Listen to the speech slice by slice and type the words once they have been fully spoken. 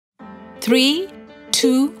3,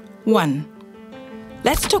 2, 1.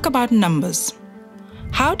 Let's talk about numbers.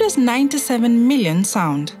 How does 97 million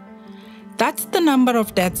sound? That's the number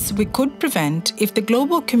of deaths we could prevent if the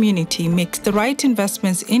global community makes the right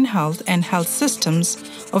investments in health and health systems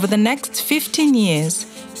over the next 15 years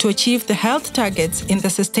to achieve the health targets in the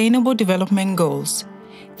Sustainable Development Goals,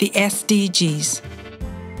 the SDGs.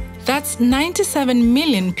 That's 97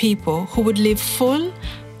 million people who would live full,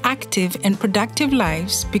 active and productive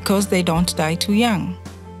lives because they don't die too young.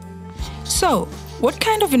 So, what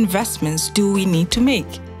kind of investments do we need to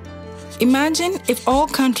make? Imagine if all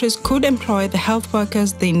countries could employ the health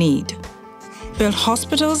workers they need, build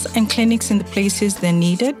hospitals and clinics in the places they're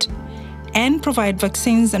needed, and provide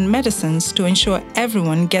vaccines and medicines to ensure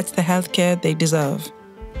everyone gets the health care they deserve.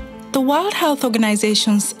 The World Health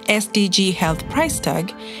Organization's SDG Health Price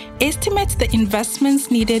Tag estimates the investments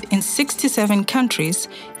needed in 67 countries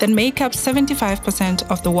that make up 75%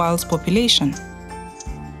 of the world's population.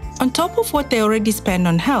 On top of what they already spend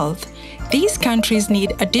on health, these countries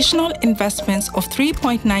need additional investments of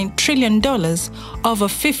 $3.9 trillion over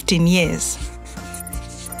 15 years.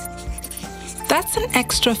 That's an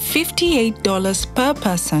extra $58 per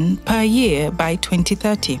person per year by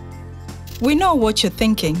 2030. We know what you're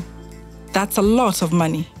thinking. That's a lot of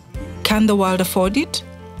money. Can the world afford it?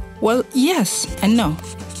 Well, yes and no.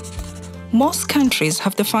 Most countries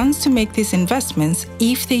have the funds to make these investments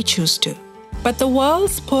if they choose to. But the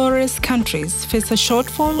world's poorest countries face a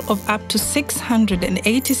shortfall of up to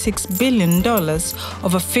 $686 billion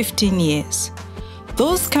over 15 years.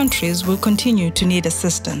 Those countries will continue to need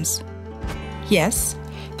assistance. Yes,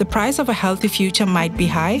 the price of a healthy future might be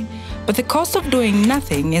high, but the cost of doing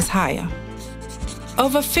nothing is higher.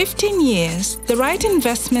 Over 15 years, the right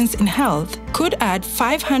investments in health could add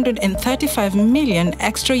 535 million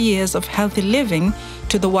extra years of healthy living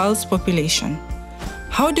to the world's population.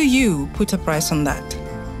 How do you put a price on that?